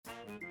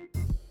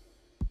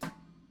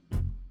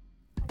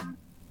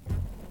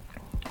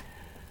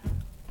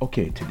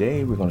Okay,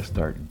 today we're going to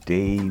start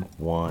day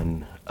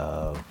one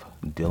of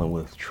dealing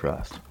with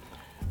trust.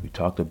 We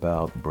talked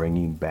about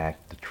bringing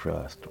back the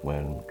trust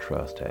when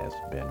trust has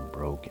been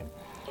broken.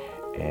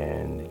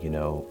 And,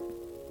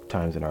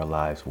 times in our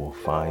lives we'll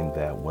find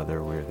that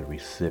whether we're the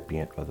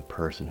recipient or the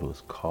person who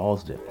has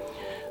caused it,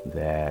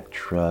 that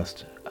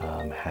trust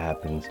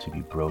happens to be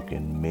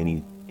broken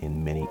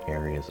in many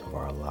areas of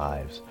our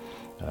lives,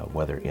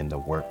 whether in the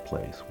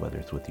workplace, whether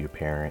it's with your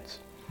parents,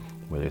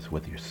 whether it's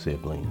with your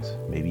siblings,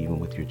 maybe even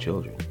with your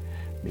children,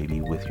 maybe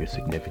with your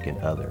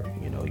significant other,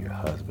 your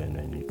husband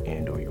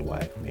and or your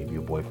wife, maybe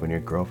your boyfriend or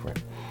your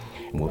girlfriend.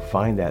 And we'll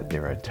find that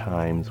there are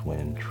times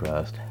when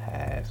trust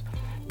has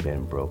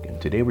been broken.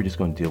 Today we're just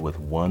going to deal with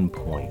one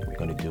point. We're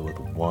going to deal with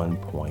one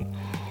point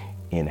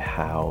in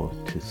how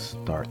to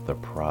start the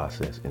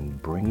process in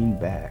bringing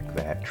back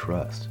that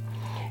trust.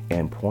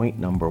 And point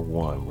number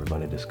one, we're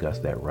going to discuss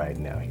that right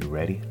now. You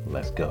ready?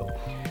 Let's go.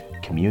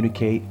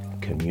 Communicate,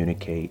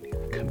 communicate,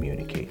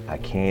 communicate. I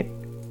can't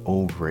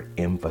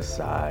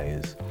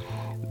overemphasize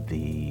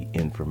the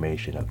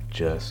information of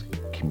just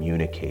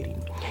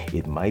communicating.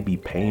 It might be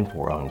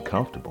painful or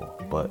uncomfortable,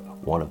 but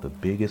one of the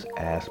biggest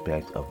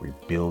aspects of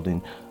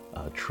rebuilding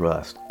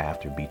trust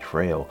after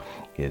betrayal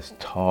is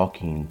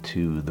talking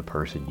to the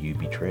person you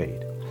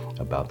betrayed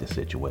about the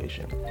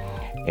situation.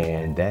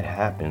 And that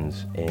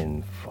happens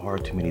in far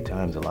too many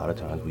times. A lot of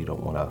times we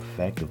don't want to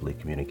effectively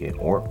communicate,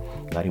 or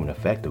not even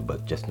effective,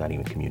 but just not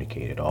even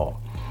communicate at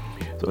all.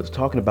 So it's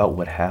talking about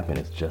what happened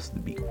is just the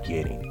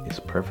beginning. It's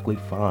perfectly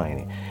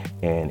fine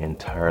and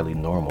entirely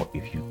normal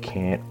if you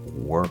can't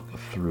work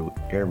through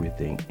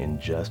everything in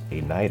just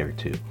a night or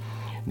two.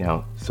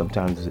 Now,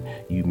 sometimes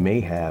you may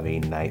have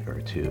a night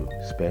or two,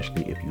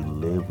 especially if you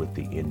live with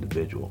the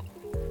individual.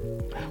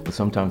 But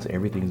sometimes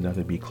everything's not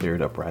going to be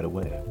cleared up right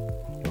away.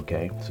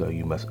 Okay, so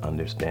you must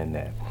understand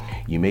that.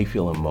 You may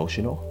feel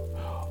emotional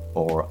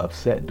or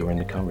upset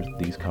during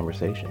these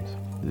conversations.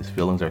 These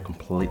feelings are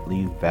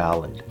completely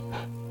valid.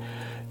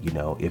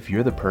 If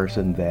you're the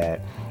person that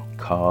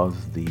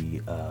caused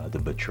the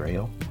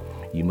betrayal,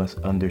 you must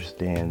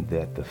understand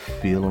that the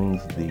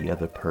feelings the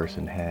other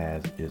person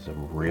has is a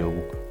real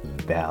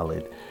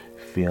valid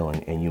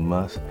feeling, and you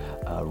must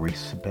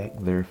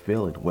respect their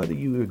feeling, whether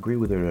you agree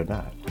with it or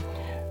not.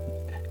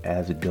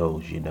 As it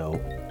goes,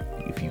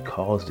 if you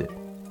caused it,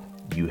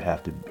 you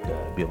have to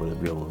be able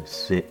to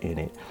sit in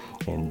it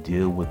and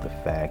deal with the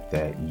fact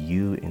that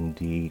you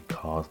indeed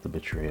caused the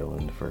betrayal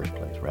in the first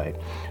place, right?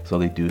 So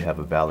they do have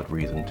a valid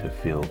reason to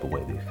feel the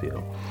way they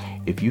feel.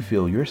 If you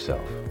feel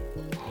yourself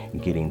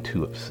getting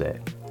too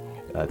upset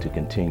to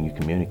continue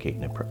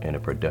communicating in a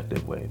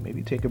productive way,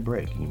 maybe take a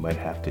break. You might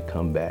have to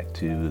come back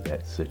to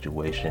that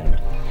situation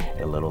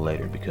a little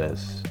later,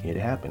 because it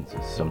happens.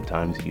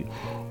 Sometimes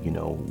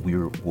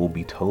we'll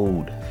be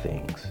told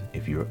things.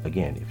 If you're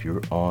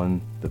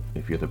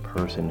the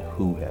person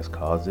who has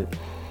caused it,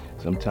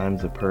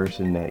 sometimes the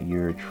person that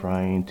you're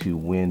trying to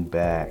win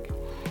back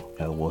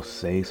will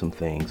say some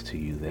things to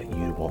you that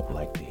you won't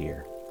like to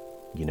hear.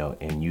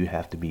 And you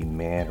have to be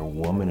man or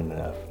woman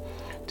enough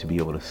to be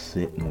able to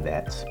sit in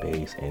that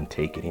space and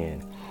take it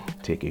in.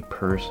 Take a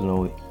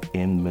personal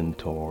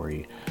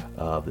inventory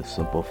of the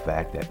simple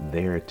fact that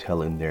they're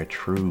telling their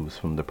truths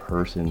from the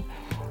person,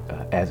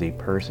 as a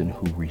person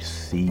who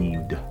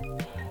received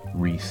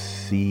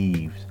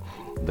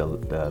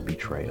the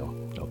betrayal.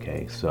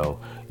 Okay, so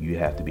you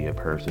have to be a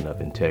person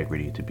of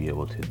integrity to be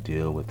able to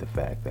deal with the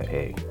fact that,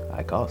 hey,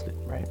 I caused it,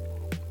 right?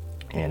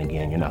 And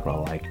again, you're not going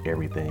to like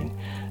everything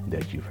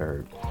that you've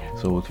heard.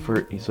 So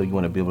you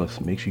want to be able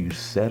to make sure you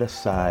set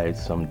aside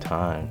some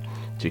time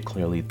to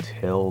clearly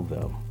tell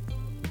them,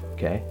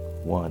 okay,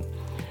 one,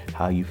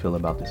 how you feel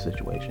about the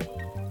situation.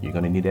 You're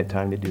going to need that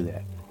time to do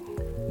that.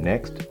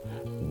 Next,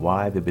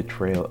 why the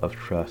betrayal of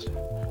trust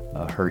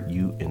hurt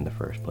you in the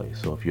first place.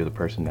 So if you're the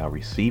person now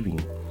receiving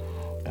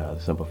the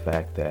simple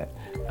fact that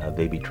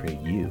they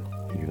betrayed you,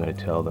 you're going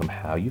to tell them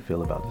how you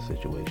feel about the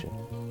situation.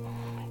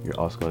 You're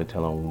also going to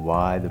tell them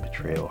why the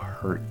betrayal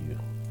hurt you,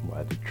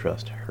 why the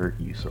trust hurt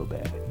you so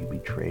bad. They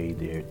betrayed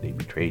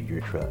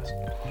your trust.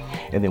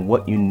 And then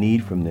what you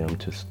need from them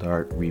to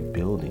start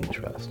rebuilding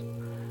trust.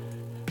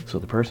 So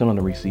the person on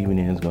the receiving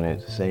end is going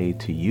to say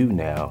to you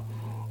now,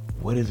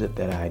 what is it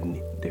that I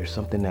need? There's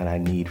something that I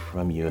need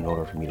from you in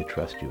order for me to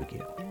trust you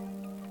again.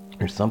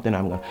 There's something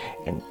and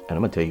I'm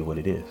going to tell you what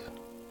it is.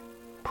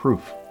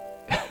 Proof.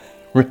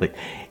 Really,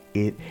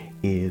 it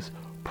is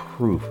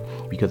proof.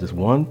 Because it's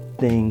one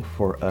thing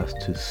for us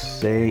to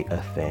say a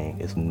thing,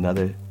 it's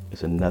another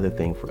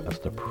thing for us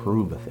to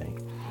prove a thing.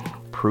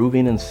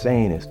 Proving and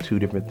saying is two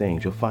different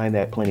things. You'll find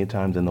that plenty of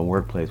times in the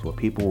workplace where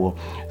people will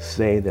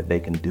say that they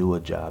can do a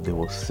job. They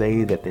will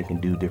say that they can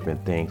do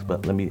different things.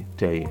 But let me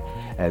tell you,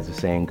 as the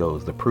saying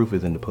goes, the proof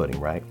is in the pudding,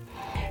 right?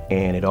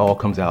 And it all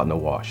comes out in the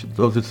wash.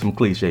 Those are some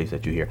cliches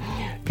that you hear.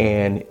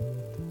 And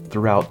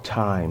throughout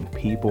time,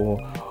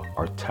 people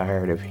are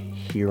tired of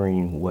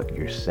hearing what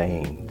you're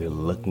saying. They're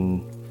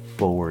looking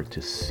forward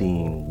to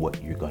seeing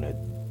what you're going to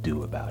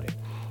do about it.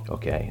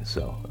 Okay,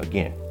 so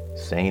again,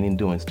 saying and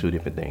doing is two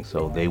different things.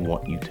 So they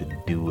want you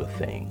to do a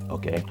thing.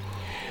 Okay,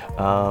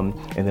 and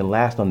then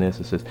last on this,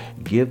 it says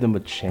give them a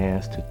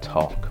chance to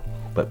talk,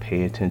 but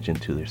pay attention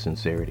to their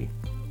sincerity.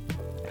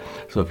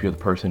 So if you're the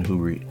person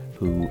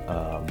who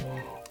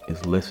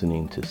is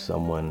listening to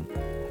someone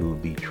who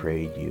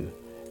betrayed you,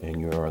 and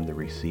you're on the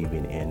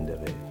receiving end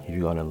of it,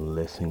 you're going to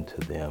listen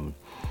to them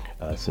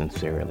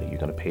sincerely. You're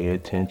going to pay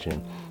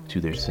attention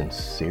to their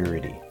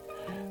sincerity.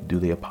 Do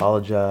they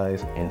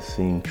apologize and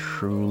seem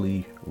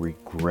truly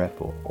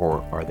regretful,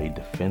 or are they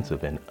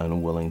defensive and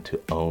unwilling to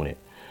own it?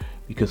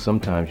 Because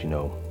sometimes,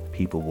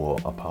 people will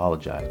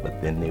apologize,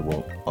 but then they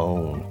won't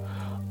own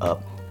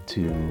up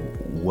to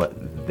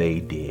what they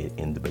did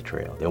in the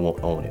betrayal. They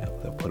won't own it.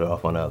 They'll put it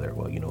off on other.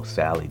 Well,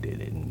 Sally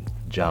did it, and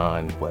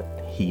John, what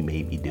he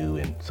made me do,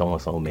 and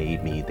so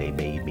made me, they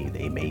made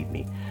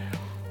me.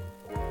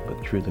 But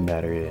the truth of the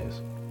matter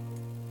is,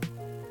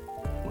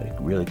 when it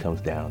really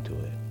comes down to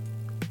it,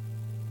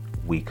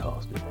 we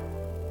caused it.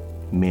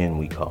 Men,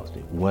 we caused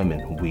it.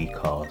 Women, we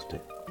caused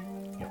it.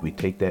 If we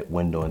take that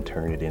window and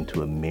turn it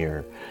into a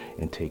mirror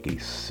and take a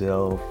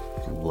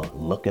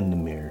look in the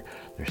mirror,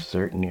 there's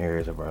certain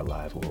areas of our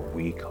lives where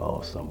we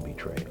cause some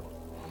betrayal.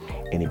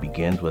 And it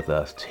begins with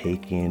us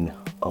taking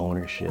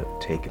ownership,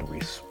 taking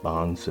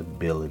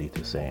responsibility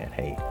to saying,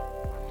 hey,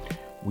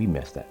 we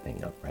messed that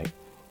thing up, right?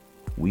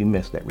 We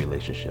messed that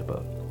relationship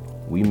up.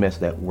 We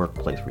messed that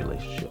workplace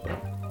relationship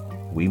up.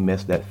 We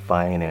messed that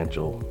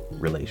financial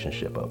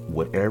relationship up.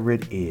 Whatever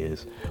it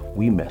is,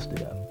 we messed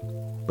it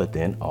up. But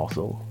then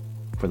also,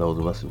 for those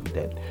of us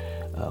that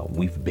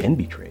we've been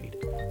betrayed,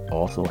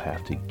 also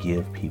have to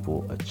give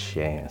people a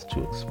chance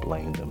to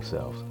explain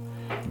themselves.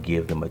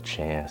 Give them a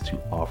chance to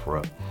offer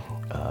up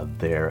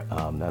their,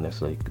 not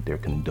necessarily their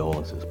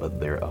condolences, but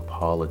their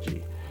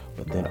apology.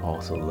 But then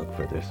also look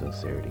for their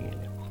sincerity in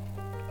it.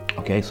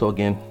 Okay, so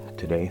again,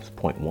 today's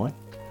point 1.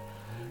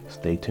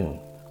 Stay tuned.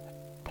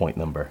 Point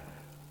number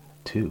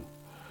 2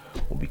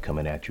 will be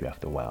coming at you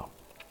after a while.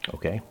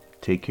 Okay,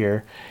 take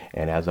care,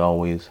 and as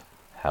always,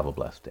 have a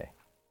blessed day.